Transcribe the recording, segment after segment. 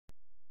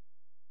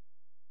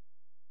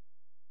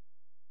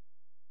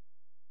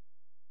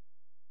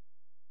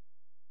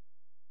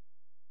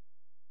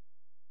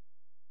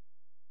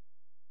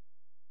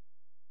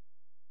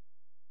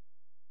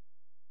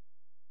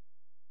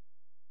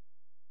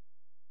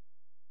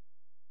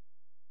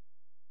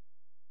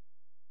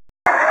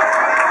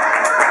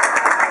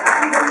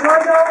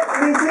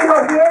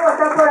hijo Diego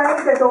está por ahí,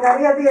 te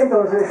tocaría a ti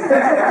entonces.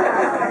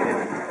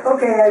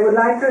 Okay, I would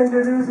like to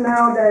introduce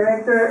now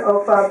Director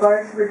of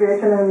Parks,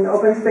 Recreation and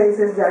Open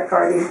Spaces, Jack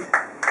Carty.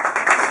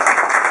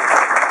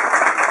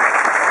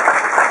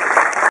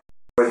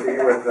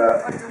 With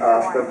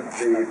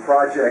the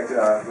project,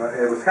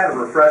 it was kind of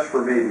refreshed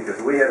for me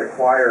because we had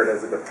acquired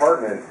as a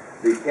department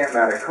the Camp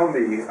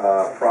Matacumbe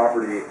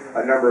property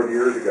a number of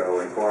years ago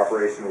in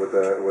cooperation with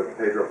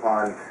Pedro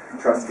Pan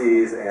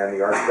trustees and the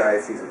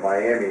Archdiocese of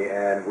Miami,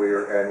 and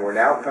we're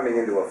now coming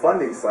into a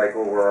funding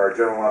cycle where our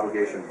general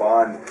obligation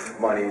bond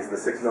monies, the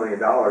 $6 million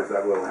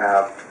that we'll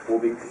have, will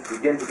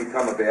begin to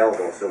become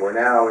available. So we're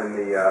now in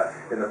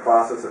the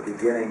process of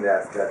beginning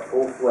that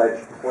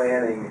full-fledged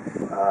planning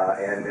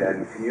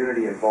and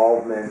community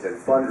involvement and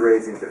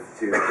fundraising to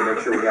make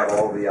sure we have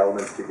all of the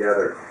elements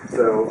together.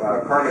 So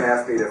Carmen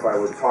asked me if I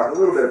would talk a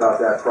little bit about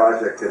that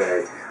project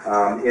today.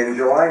 In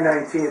July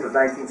 19th of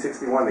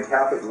 1961, the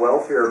Catholic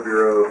Welfare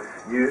Bureau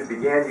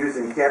began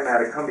using Camp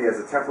Matacumbe as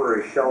a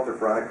temporary shelter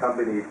for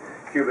unaccompanied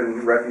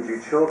Cuban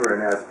refugee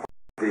children. As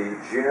the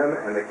gym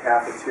and the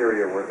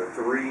cafeteria were the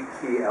three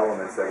key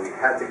elements that we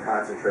had to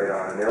concentrate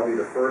on, and they'll be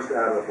the first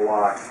out of the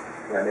blocks,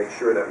 and make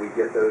sure that we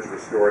get those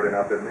restored and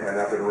up and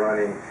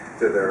running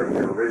to their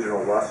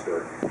original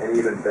luster, and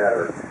even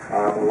better.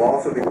 We'll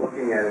also be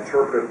looking at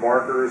interpretive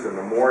markers and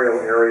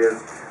memorial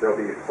areas. There'll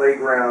be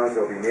playgrounds,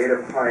 there'll be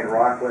native pine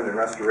rockland and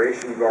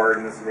restoration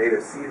gardens,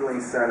 native seedling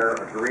center,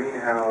 a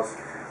greenhouse,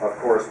 of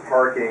course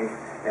parking,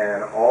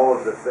 and all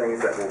of the things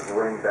that will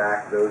bring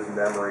back those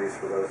memories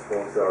for those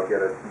folks that will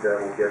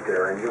get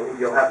there. And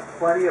you'll have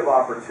plenty of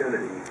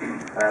opportunity.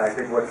 And I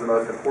think what's the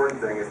most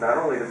important thing is not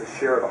only to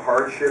share the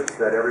hardships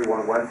that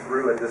everyone went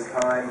through at this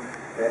time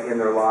in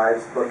their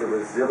lives, but the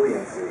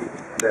resiliency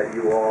that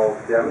you all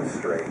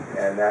demonstrate.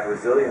 And that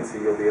resiliency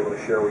you'll be able to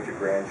share with your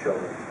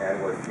grandchildren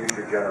and with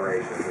future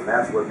generations. And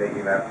that's what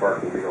making that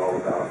park will be all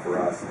about for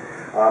us.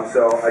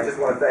 So I just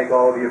want to thank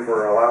all of you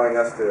for allowing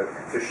us to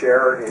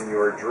share in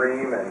your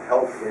dream and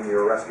help in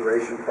your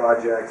restoration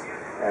projects.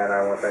 And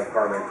I want to thank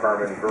Carmen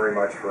very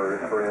much for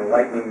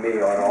enlightening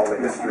me on all the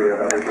history of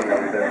everything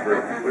that we've been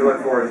through. We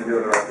look forward to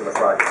doing the rest of the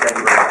project. Thank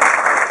you very much.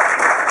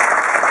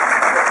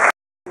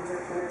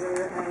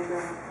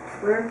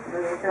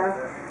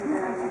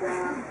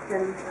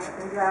 And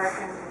Jack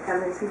and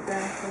Carmencita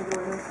and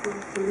joining us to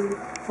lead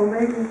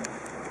homemaking.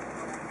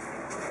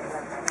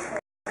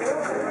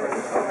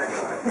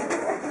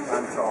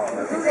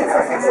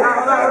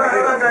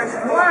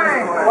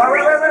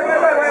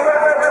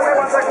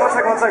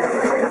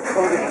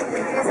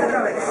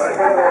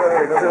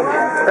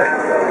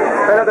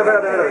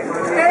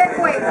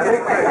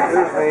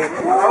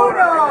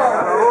 Uno.